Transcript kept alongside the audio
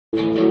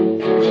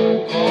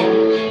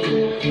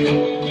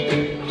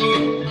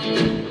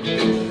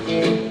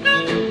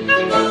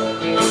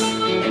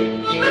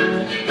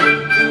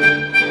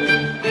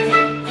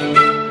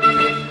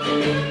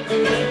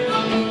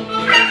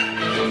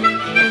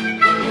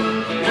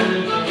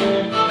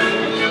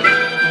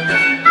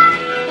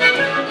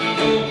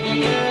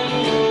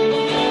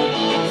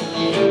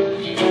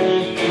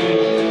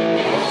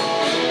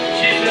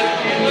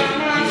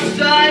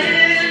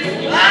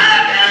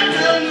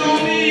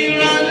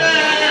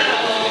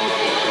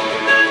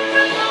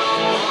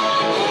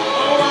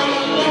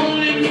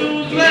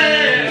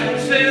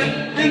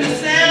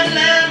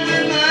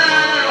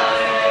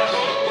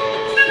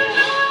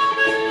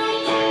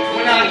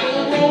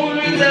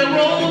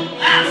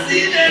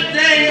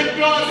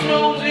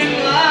Crossroads in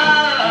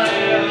life.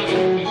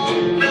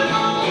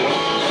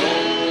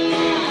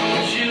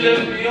 She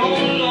left me all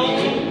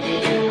alone.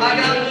 I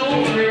got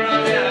lonely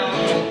right now.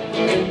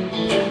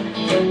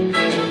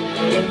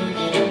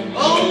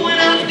 Oh, when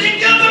I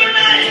think of her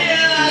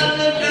now,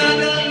 look, I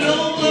got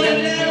nobody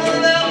there on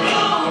that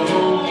road.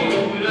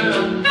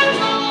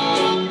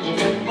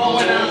 But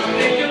when I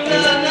think of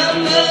that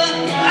number,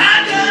 I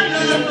got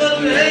nothing but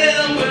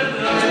hell with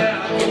her.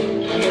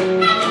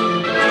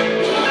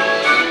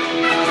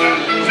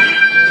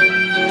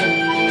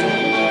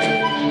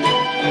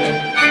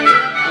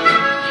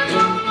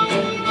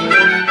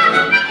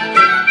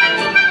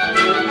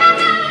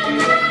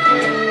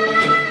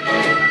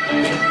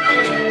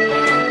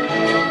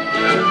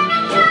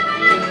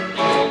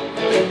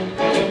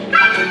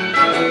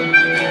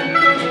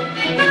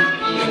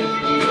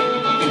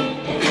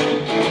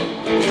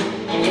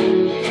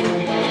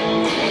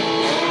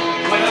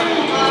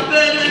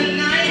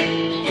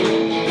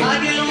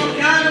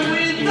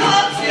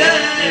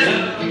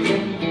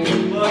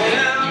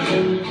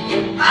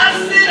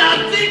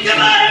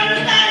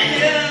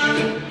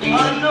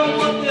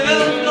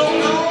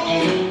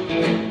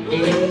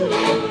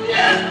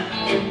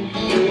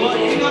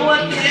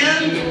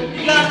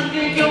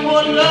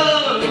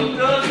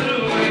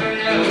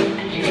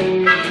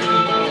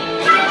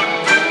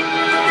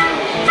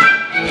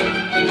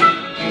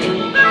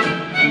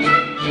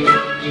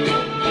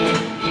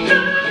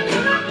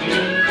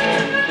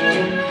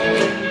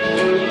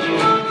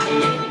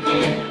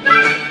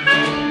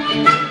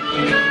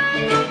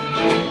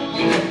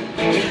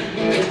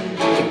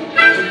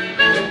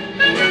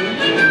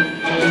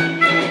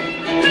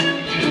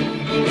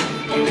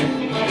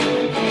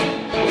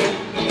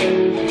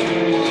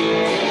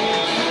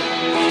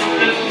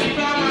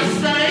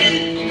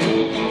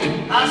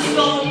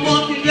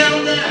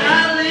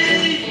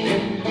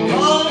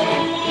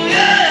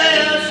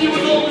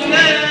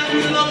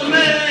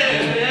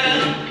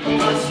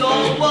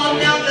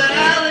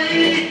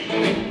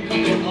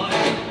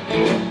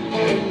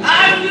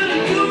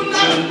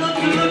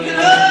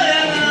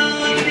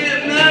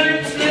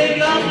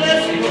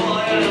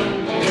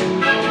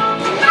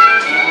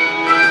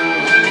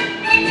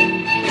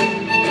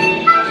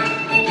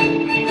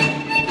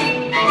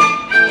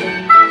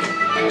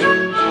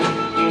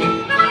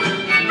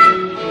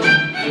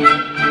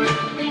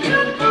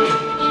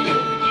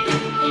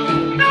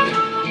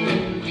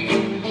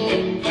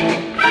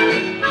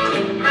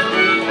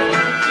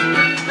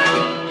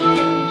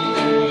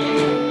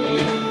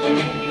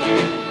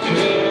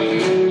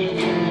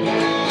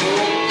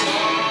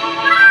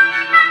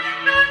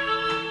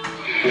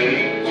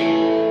 Okay.